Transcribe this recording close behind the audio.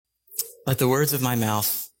Let the words of my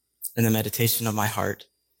mouth and the meditation of my heart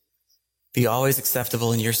be always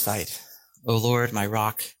acceptable in your sight, O Lord, my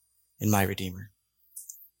rock and my redeemer.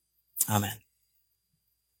 Amen.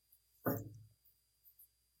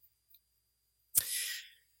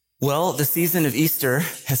 Well, the season of Easter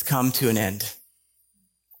has come to an end.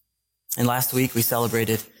 And last week we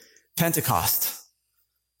celebrated Pentecost,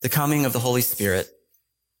 the coming of the Holy Spirit.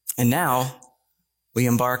 And now we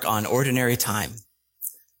embark on ordinary time,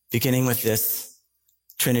 beginning with this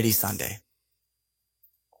Trinity Sunday.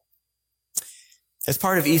 As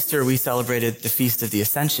part of Easter, we celebrated the Feast of the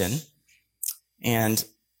Ascension. And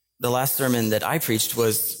the last sermon that I preached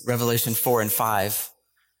was Revelation 4 and 5,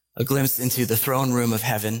 a glimpse into the throne room of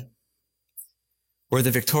heaven, where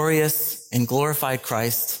the victorious and glorified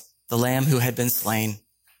Christ, the Lamb who had been slain,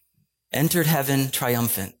 entered heaven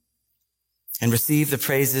triumphant and received the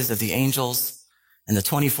praises of the angels and the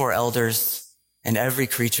 24 elders and every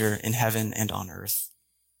creature in heaven and on earth.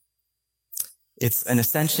 It's an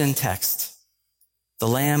ascension text. The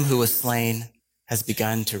Lamb who was slain has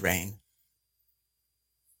begun to reign.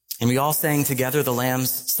 And we all sang together the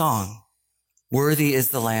Lamb's song, "Worthy is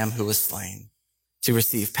the Lamb who was slain to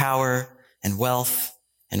receive power and wealth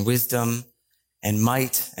and wisdom and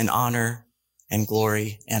might and honor and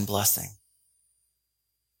glory and blessing."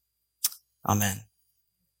 Amen.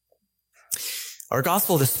 Our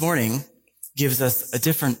gospel this morning gives us a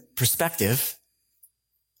different perspective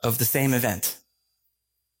of the same event.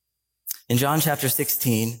 In John chapter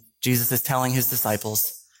 16, Jesus is telling his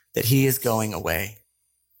disciples that he is going away.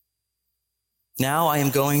 "Now I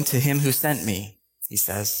am going to him who sent me," he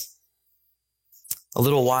says. "A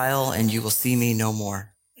little while and you will see me no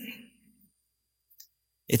more."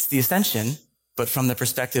 It's the ascension, but from the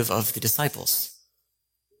perspective of the disciples.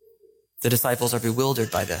 The disciples are bewildered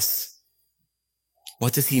by this.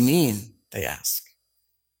 "What does he mean?" they ask.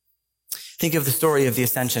 Think of the story of the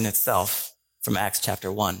ascension itself from Acts chapter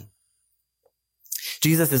 1.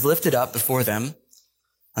 Jesus is lifted up before them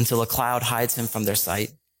until a cloud hides him from their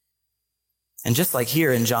sight. And just like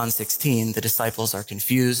here in John 16, the disciples are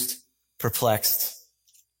confused, perplexed,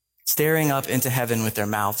 staring up into heaven with their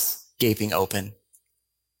mouths gaping open.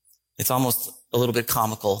 It's almost a little bit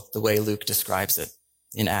comical the way Luke describes it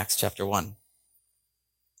in Acts chapter 1.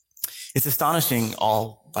 It's astonishing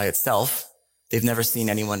all by itself. They've never seen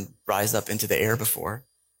anyone rise up into the air before.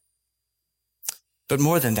 But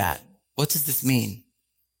more than that, what does this mean?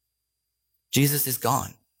 Jesus is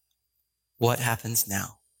gone. What happens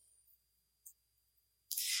now?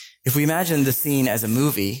 If we imagine the scene as a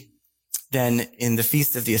movie, then in the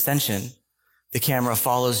Feast of the Ascension, the camera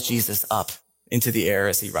follows Jesus up into the air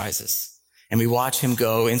as he rises. And we watch him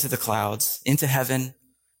go into the clouds, into heaven,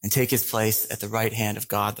 and take his place at the right hand of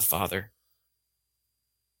God the Father.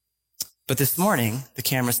 But this morning, the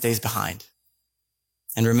camera stays behind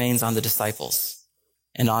and remains on the disciples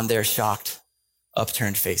and on their shocked,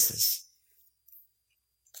 upturned faces.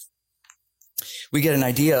 We get an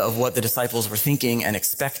idea of what the disciples were thinking and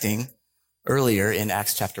expecting earlier in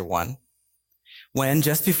Acts chapter 1, when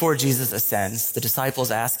just before Jesus ascends, the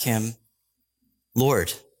disciples ask him,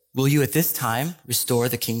 "Lord, will you at this time restore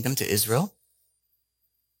the kingdom to Israel?"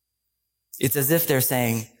 It's as if they're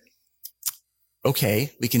saying,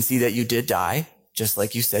 "Okay, we can see that you did die, just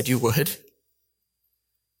like you said you would.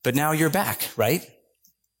 But now you're back, right?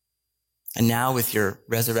 And now with your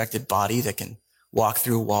resurrected body that can walk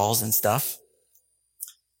through walls and stuff,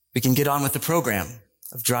 we can get on with the program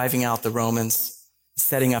of driving out the Romans,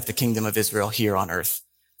 setting up the kingdom of Israel here on earth,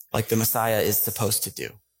 like the Messiah is supposed to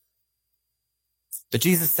do." But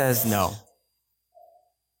Jesus says, no.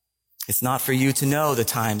 It's not for you to know the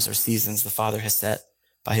times or seasons the Father has set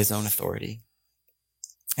by his own authority.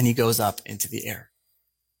 And he goes up into the air.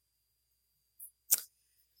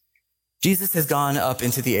 Jesus has gone up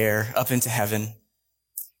into the air, up into heaven,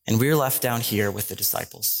 and we're left down here with the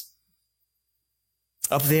disciples.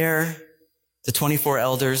 Up there, the 24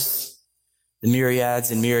 elders, the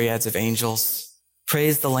myriads and myriads of angels,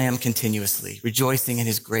 praise the Lamb continuously, rejoicing in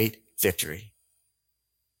his great victory.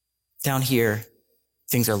 Down here,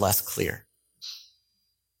 things are less clear.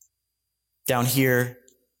 Down here,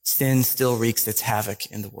 sin still wreaks its havoc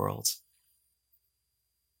in the world.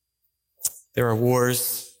 There are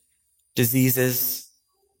wars, diseases,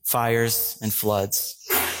 fires, and floods.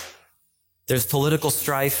 There's political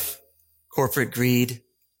strife, corporate greed,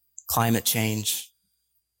 climate change.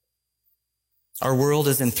 Our world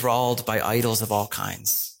is enthralled by idols of all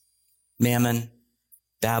kinds: Mammon,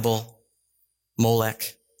 Babel,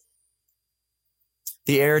 Molech.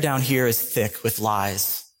 The air down here is thick with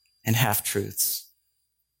lies and half-truths.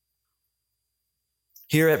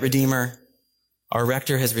 Here at Redeemer, Our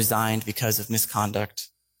rector has resigned because of misconduct,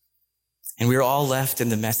 and we are all left in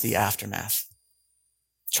the messy aftermath,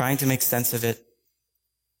 trying to make sense of it,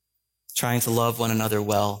 trying to love one another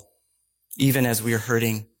well, even as we are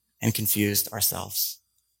hurting and confused ourselves.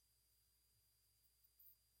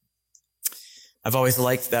 I've always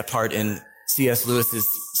liked that part in C.S. Lewis's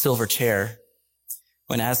Silver Chair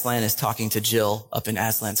when Aslan is talking to Jill up in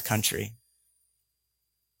Aslan's country.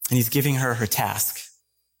 And he's giving her her task.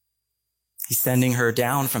 He's sending her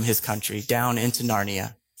down from his country, down into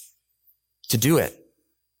Narnia, to do it.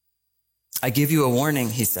 I give you a warning,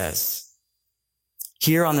 he says.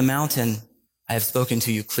 Here on the mountain, I have spoken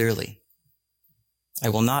to you clearly. I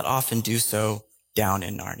will not often do so down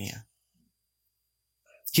in Narnia.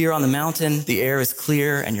 Here on the mountain, the air is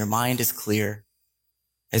clear and your mind is clear.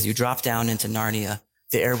 As you drop down into Narnia,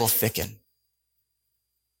 the air will thicken.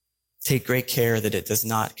 Take great care that it does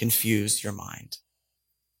not confuse your mind.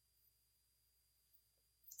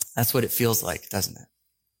 That's what it feels like, doesn't it?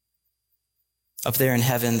 Up there in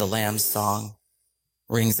heaven, the Lamb's song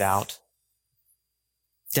rings out.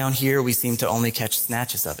 Down here, we seem to only catch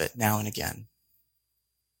snatches of it now and again.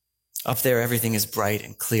 Up there, everything is bright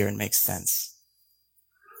and clear and makes sense.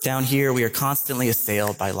 Down here, we are constantly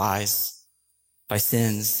assailed by lies, by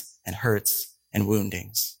sins and hurts and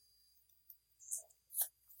woundings.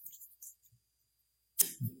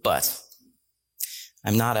 But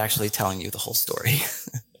I'm not actually telling you the whole story.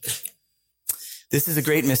 This is a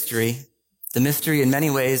great mystery, the mystery in many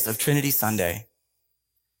ways of Trinity Sunday.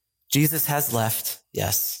 Jesus has left,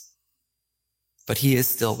 yes, but he is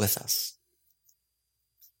still with us.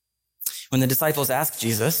 When the disciples asked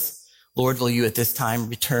Jesus, Lord, will you at this time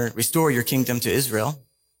restore your kingdom to Israel?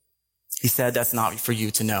 He said, that's not for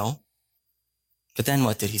you to know. But then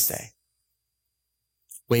what did he say?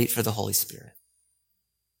 Wait for the Holy Spirit.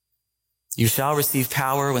 You shall receive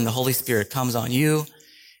power when the Holy Spirit comes on you,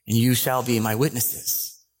 and you shall be my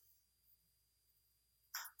witnesses.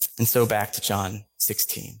 And so back to John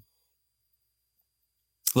 16.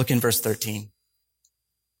 Look in verse 13.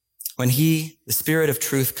 When he, the Spirit of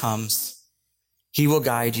truth, comes, he will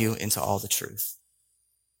guide you into all the truth.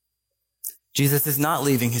 Jesus is not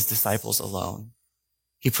leaving his disciples alone.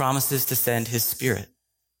 He promises to send his Spirit.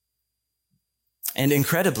 And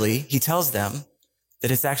incredibly, he tells them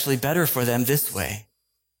that it's actually better for them this way.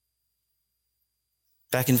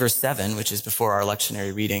 Back in verse 7, which is before our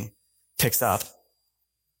lectionary reading picks up,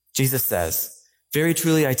 Jesus says, very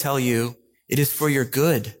truly I tell you, it is for your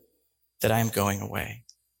good that I am going away.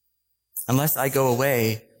 Unless I go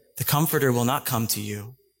away, the Comforter will not come to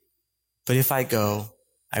you. But if I go,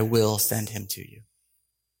 I will send him to you.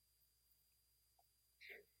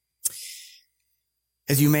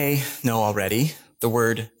 As you may know already, the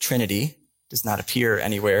word Trinity does not appear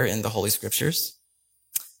anywhere in the Holy Scriptures,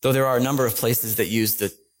 though there are a number of places that use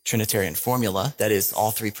the Trinitarian formula, that is,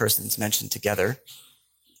 all three persons mentioned together.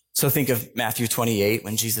 So think of Matthew 28,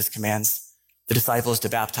 when Jesus commands the disciples to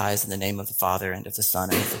baptize in the name of the Father and of the Son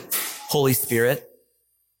and of the Holy Spirit.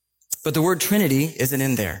 But the word Trinity isn't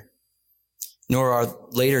in there, nor are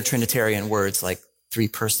later Trinitarian words like three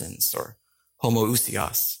persons or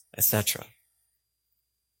homoousios, etc.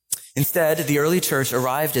 Instead, the early church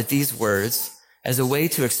arrived at these words as a way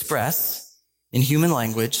to express, in human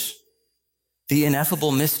language, the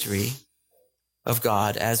ineffable mystery of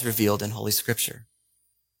God as revealed in Holy Scripture.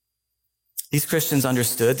 These Christians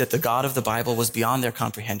understood that the God of the Bible was beyond their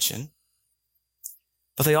comprehension,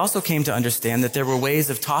 but they also came to understand that there were ways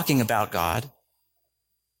of talking about God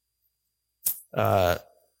that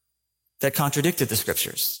contradicted the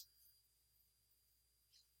Scriptures.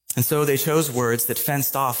 And so they chose words that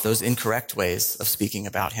fenced off those incorrect ways of speaking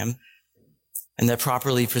about him and that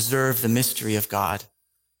properly preserve the mystery of God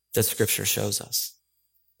that Scripture shows us.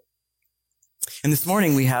 And this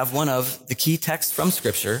morning we have one of the key texts from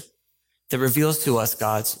Scripture that reveals to us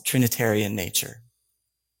God's Trinitarian nature.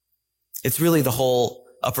 It's really the whole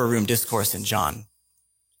upper room discourse in John,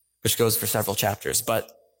 which goes for several chapters,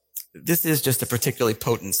 but this is just a particularly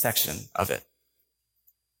potent section of it.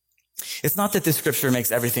 It's not that this Scripture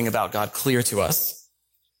makes everything about God clear to us,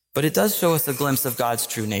 but it does show us a glimpse of God's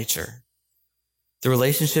true nature, the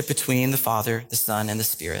relationship between the Father, the Son, and the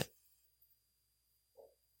Spirit.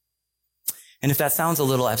 And if that sounds a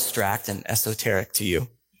little abstract and esoteric to you,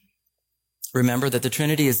 remember that the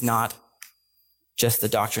Trinity is not just the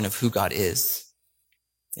doctrine of who God is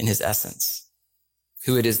in his essence,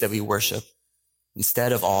 who it is that we worship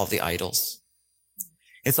instead of all the idols.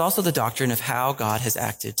 It's also the doctrine of how God has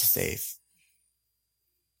acted to save,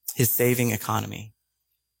 his saving economy.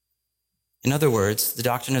 In other words, the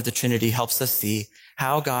doctrine of the Trinity helps us see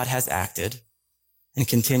how God has acted and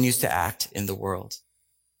continues to act in the world.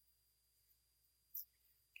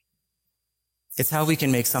 It's how we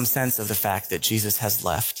can make some sense of the fact that Jesus has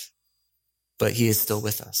left, but he is still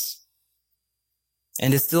with us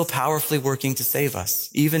and is still powerfully working to save us,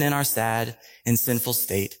 even in our sad and sinful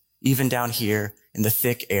state, even down here in the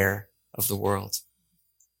thick air of the world.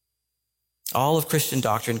 All of Christian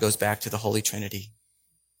doctrine goes back to the Holy Trinity.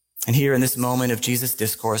 And here in this moment of Jesus'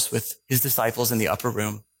 discourse with his disciples in the upper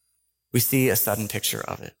room, we see a sudden picture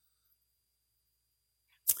of it.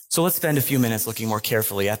 So let's spend a few minutes looking more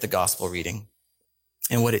carefully at the gospel reading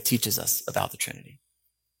and what it teaches us about the Trinity.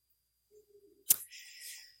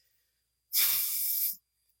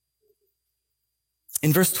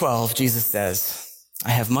 In verse 12, Jesus says, "I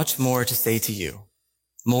have much more to say to you,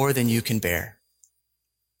 more than you can bear."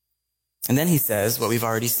 And then he says what we've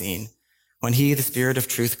already seen, when he, the Spirit of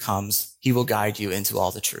truth, comes, he will guide you into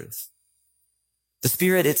all the truth. The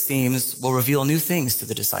Spirit, it seems, will reveal new things to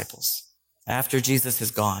the disciples after Jesus has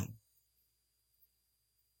gone.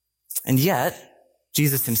 And yet,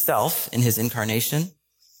 Jesus himself, in his incarnation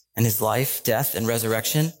and his life, death, and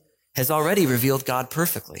resurrection, has already revealed God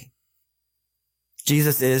perfectly.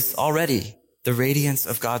 Jesus is already the radiance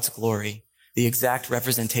of God's glory, the exact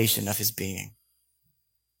representation of his being.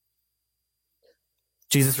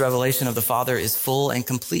 Jesus' revelation of the Father is full and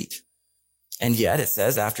complete. And yet, it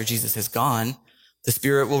says, after Jesus has gone, the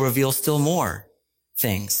Spirit will reveal still more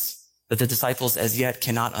things that the disciples as yet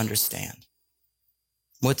cannot understand.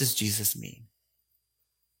 What does Jesus mean?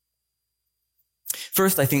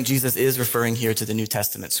 First, I think Jesus is referring here to the New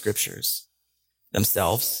Testament scriptures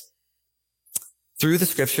themselves. Through the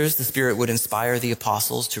scriptures, the Spirit would inspire the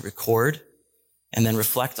apostles to record and then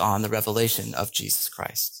reflect on the revelation of Jesus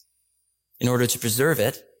Christ in order to preserve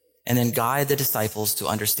it and then guide the disciples to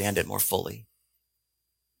understand it more fully.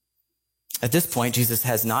 At this point, Jesus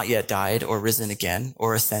has not yet died or risen again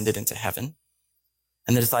or ascended into heaven,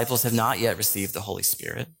 and the disciples have not yet received the Holy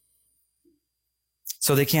Spirit.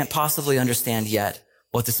 So they can't possibly understand yet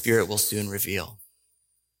what the Spirit will soon reveal.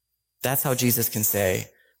 That's how Jesus can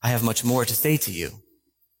say, "I have much more to say to you,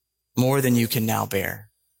 more than you can now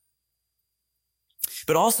bear."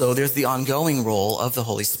 But also, there's the ongoing role of the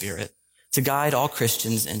Holy Spirit to guide all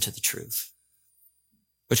Christians into the truth,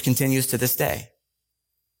 which continues to this day.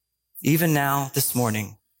 Even now, this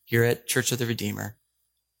morning, here at Church of the Redeemer,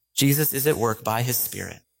 Jesus is at work by his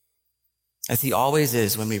Spirit, as he always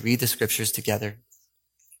is when we read the scriptures together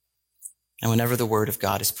and whenever the word of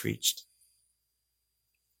God is preached.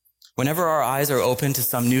 Whenever our eyes are open to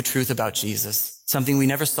some new truth about Jesus, something we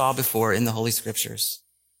never saw before in the Holy Scriptures,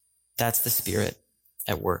 that's the Spirit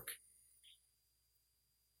at work.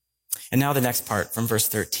 And now the next part from verse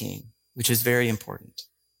 13, which is very important.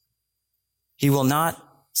 He will not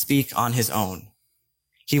speak on his own.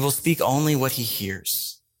 He will speak only what he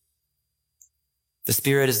hears. The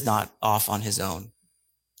Spirit is not off on his own,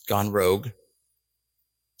 gone rogue,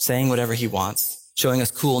 saying whatever he wants, showing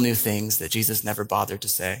us cool new things that Jesus never bothered to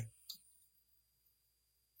say.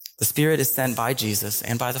 The Spirit is sent by Jesus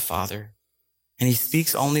and by the Father, and he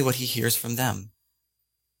speaks only what he hears from them.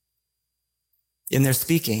 In their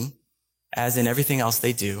speaking, as in everything else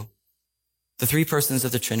they do, the three persons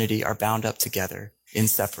of the Trinity are bound up together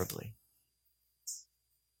inseparably.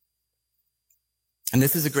 And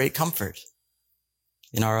this is a great comfort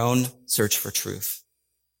in our own search for truth.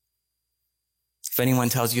 If anyone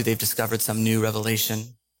tells you they've discovered some new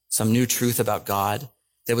revelation, some new truth about God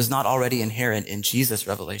that was not already inherent in Jesus'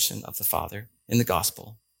 revelation of the Father in the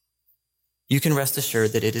gospel, you can rest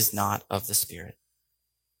assured that it is not of the Spirit.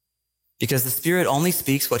 Because the Spirit only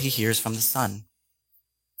speaks what he hears from the Son.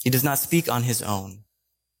 He does not speak on his own.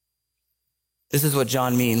 This is what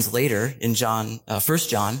John means later in 1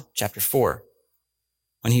 John chapter 4,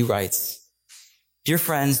 when he writes, "Dear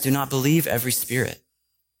friends, do not believe every spirit,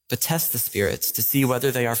 but test the spirits to see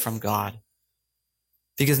whether they are from God.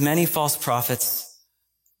 Because many false prophets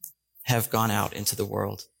have gone out into the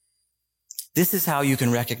world. This is how you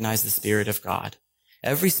can recognize the Spirit of God.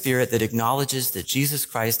 Every spirit that acknowledges that Jesus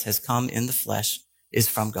Christ has come in the flesh is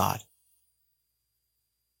from God.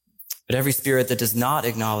 But every spirit that does not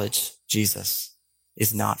acknowledge Jesus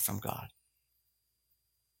is not from God.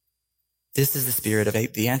 This is the spirit of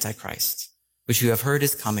the Antichrist, which you have heard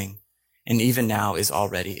is coming, and even now is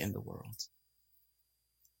already in the world."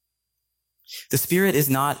 The Spirit is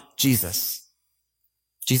not Jesus.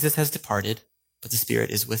 Jesus has departed, but the Spirit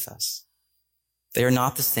is with us. They are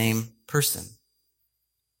not the same person.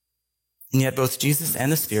 And yet both Jesus and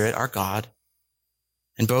the Spirit are God,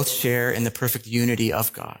 and both share in the perfect unity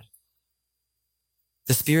of God.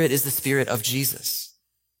 The Spirit is the Spirit of Jesus,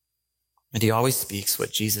 and he always speaks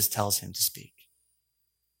what Jesus tells him to speak.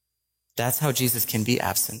 That's how Jesus can be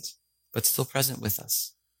absent, but still present with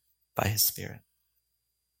us by his Spirit.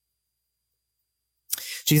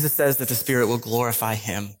 Jesus says that the Spirit will glorify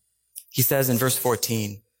him. He says in verse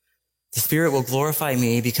 14, "The Spirit will glorify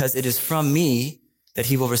me because it is from me that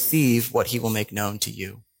he will receive what he will make known to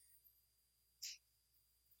you."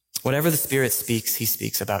 Whatever the Spirit speaks, he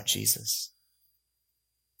speaks about Jesus.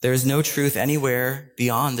 There is no truth anywhere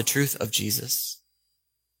beyond the truth of Jesus.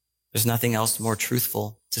 There's nothing else more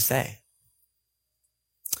truthful to say.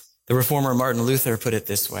 The reformer Martin Luther put it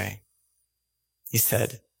this way. He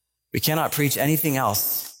said, "We cannot preach anything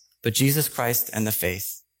else but Jesus Christ and the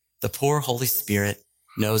faith. The poor Holy Spirit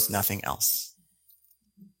knows nothing else."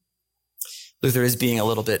 Luther is being a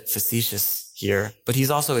little bit facetious here, but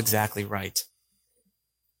he's also exactly right.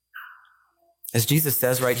 As Jesus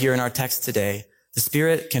says right here in our text today, the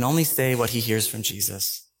Spirit can only say what he hears from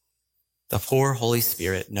Jesus. The poor Holy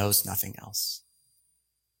Spirit knows nothing else.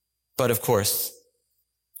 But of course,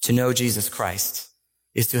 to know Jesus Christ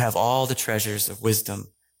is to have all the treasures of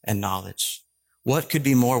wisdom and knowledge. What could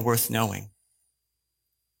be more worth knowing?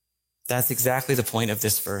 That's exactly the point of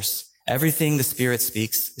this verse. Everything the Spirit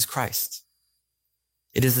speaks is Christ.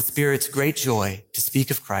 It is the Spirit's great joy to speak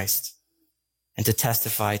of Christ and to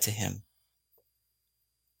testify to him.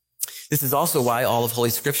 This is also why all of Holy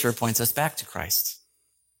Scripture points us back to Christ.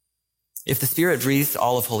 If the Spirit breathed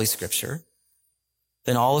all of Holy Scripture,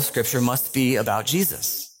 then all of Scripture must be about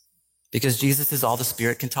Jesus, because Jesus is all the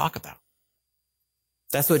Spirit can talk about.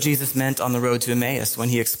 That's what Jesus meant on the road to Emmaus when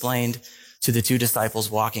he explained to the two disciples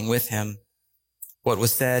walking with him what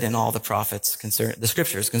was said in all the prophets, the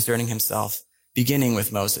Scriptures concerning himself, beginning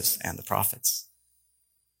with Moses and the prophets.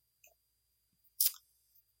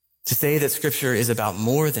 To say that Scripture is about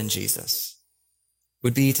more than Jesus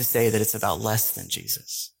would be to say that it's about less than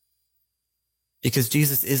Jesus. Because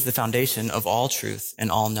Jesus is the foundation of all truth and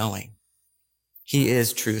all knowing. He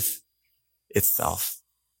is truth itself.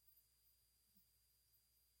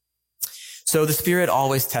 So the Spirit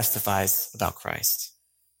always testifies about Christ.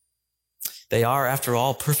 They are, after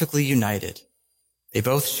all, perfectly united. They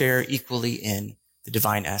both share equally in the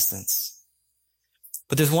divine essence.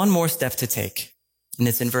 But there's one more step to take, and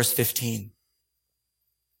it's in verse 15.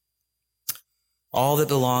 "All that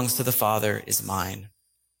belongs to the Father is mine."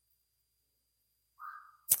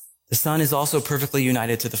 The Son is also perfectly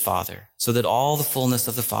united to the Father, so that all the fullness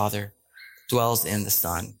of the Father dwells in the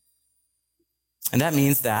Son. And that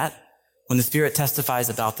means that when the Spirit testifies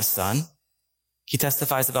about the Son, he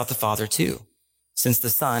testifies about the Father too, since the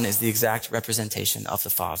Son is the exact representation of the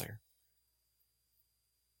Father.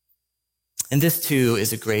 And this too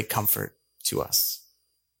is a great comfort to us.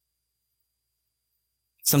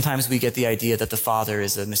 Sometimes we get the idea that the Father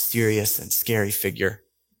is a mysterious and scary figure,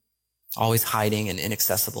 always hiding in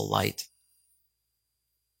inaccessible light.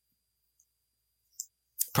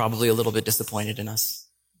 Probably a little bit disappointed in us,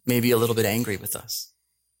 maybe a little bit angry with us.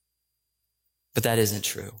 But that isn't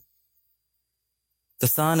true. The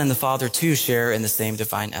Son and the Father too share in the same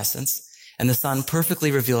divine essence, and the Son perfectly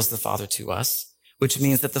reveals the Father to us, which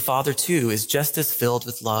means that the Father too is just as filled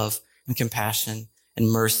with love and compassion and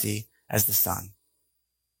mercy as the Son.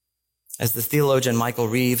 As the theologian Michael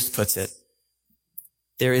Reeves puts it,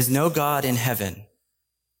 there is no God in heaven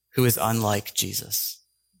who is unlike Jesus.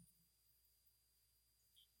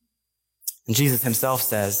 And Jesus himself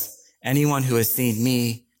says, "Anyone who has seen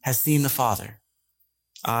me has seen the Father.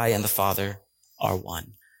 I and the Father are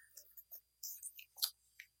one."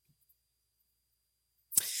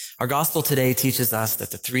 Our gospel today teaches us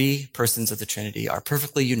that the three persons of the Trinity are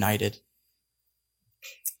perfectly united.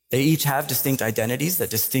 They each have distinct identities that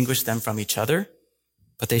distinguish them from each other,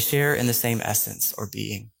 but they share in the same essence or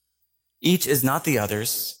being. Each is not the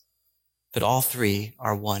others, but all three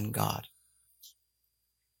are one God.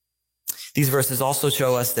 These verses also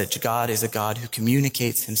show us that God is a God who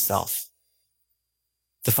communicates himself.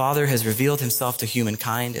 The Father has revealed himself to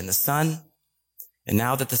humankind in the Son, and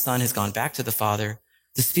now that the Son has gone back to the Father,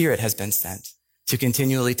 the Spirit has been sent to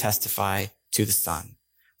continually testify to the Son,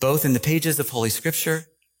 both in the pages of Holy Scripture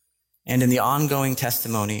and in the ongoing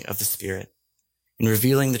testimony of the Spirit, in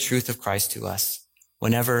revealing the truth of Christ to us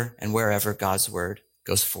whenever and wherever God's word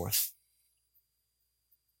goes forth.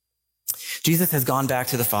 Jesus has gone back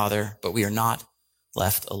to the Father, but we are not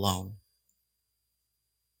left alone.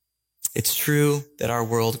 It's true that our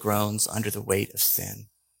world groans under the weight of sin.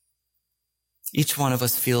 Each one of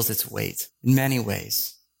us feels its weight in many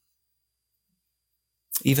ways.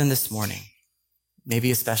 Even this morning, maybe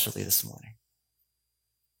especially this morning.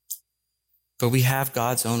 But we have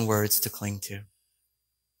God's own words to cling to,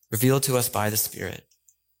 revealed to us by the Spirit.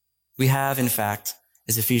 We have, in fact,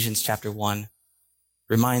 as Ephesians chapter 1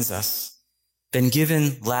 reminds us, been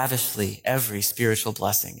given lavishly every spiritual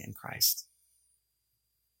blessing in Christ.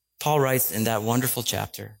 Paul writes in that wonderful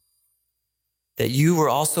chapter that you were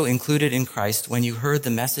also included in Christ when you heard the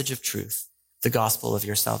message of truth, the gospel of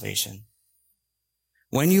your salvation.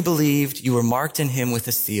 When you believed, you were marked in him with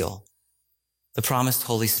a seal, the promised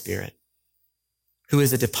Holy Spirit, who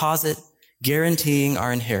is a deposit guaranteeing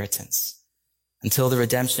our inheritance until the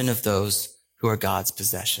redemption of those who are God's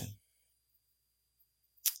possession.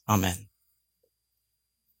 Amen.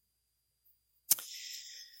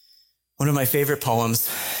 One of my favorite poems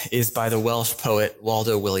is by the Welsh poet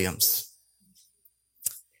Waldo Williams.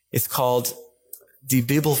 It's called Die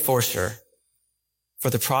Bibelforscher, for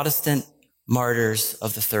the Protestant martyrs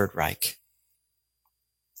of the Third Reich.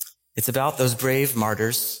 It's about those brave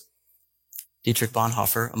martyrs, Dietrich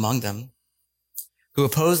Bonhoeffer among them, who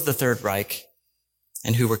opposed the Third Reich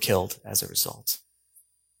and who were killed as a result.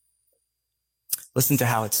 Listen to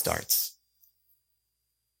how it starts.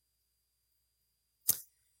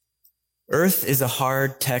 Earth is a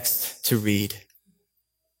hard text to read,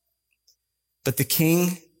 but the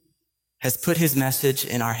King has put his message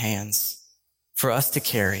in our hands for us to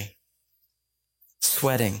carry,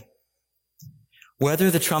 sweating, whether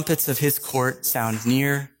the trumpets of his court sound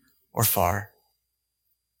near or far.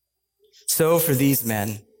 So for these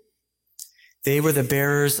men, they were the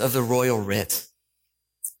bearers of the royal writ,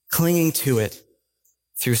 clinging to it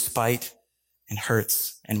through spite and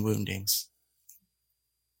hurts and woundings.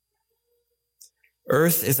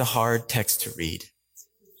 Earth is a hard text to read.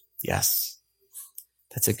 Yes,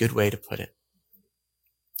 that's a good way to put it.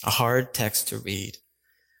 A hard text to read.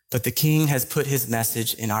 But the King has put his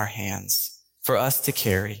message in our hands for us to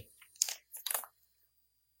carry.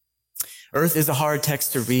 Earth is a hard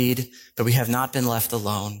text to read, but we have not been left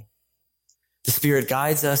alone. The Spirit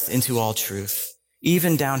guides us into all truth,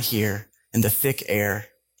 even down here in the thick air,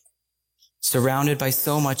 surrounded by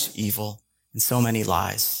so much evil and so many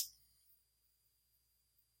lies.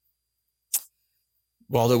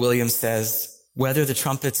 Waldo Williams says, whether the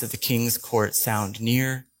trumpets of the King's court sound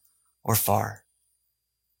near or far.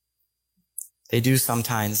 They do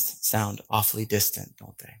sometimes sound awfully distant,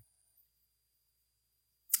 don't they?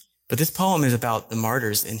 But this poem is about the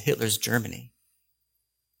martyrs in Hitler's Germany.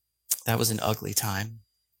 That was an ugly time.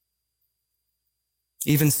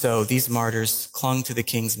 Even so, these martyrs clung to the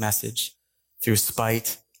King's message through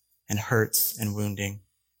spite and hurts and wounding.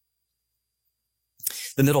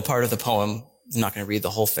 The middle part of the poem, I'm not going to read the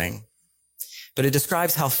whole thing, but it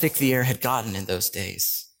describes how thick the air had gotten in those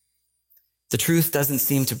days. The truth doesn't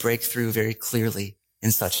seem to break through very clearly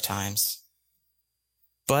in such times.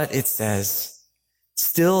 But it says,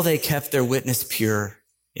 still they kept their witness pure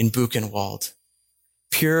in Buchenwald,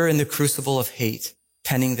 pure in the crucible of hate,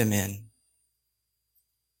 penning them in.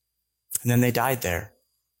 And then they died there,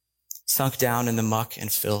 sunk down in the muck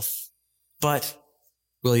and filth. But,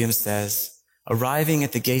 Williams says, arriving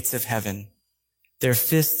at the gates of heaven, their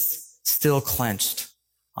fists still clenched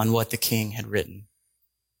on what the King had written.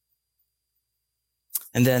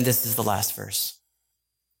 And then this is the last verse.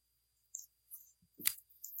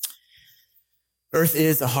 Earth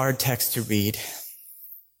is a hard text to read,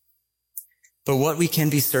 but what we can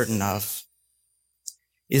be certain of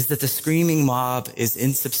is that the screaming mob is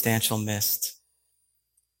insubstantial mist.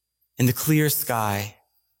 In the clear sky,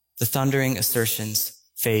 the thundering assertions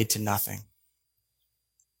fade to nothing.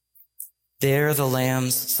 There the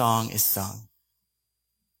Lamb's song is sung.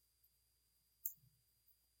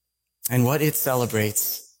 And what it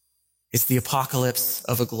celebrates is the apocalypse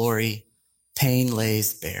of a glory pain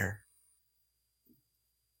lays bare.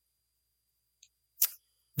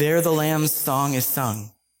 There the Lamb's song is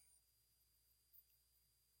sung.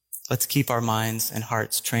 Let's keep our minds and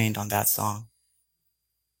hearts trained on that song.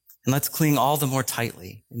 And let's cling all the more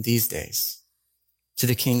tightly in these days to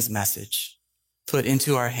the King's message put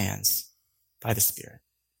into our hands by the Spirit.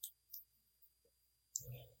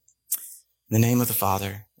 In the name of the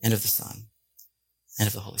Father, and of the Son, and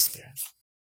of the Holy Spirit.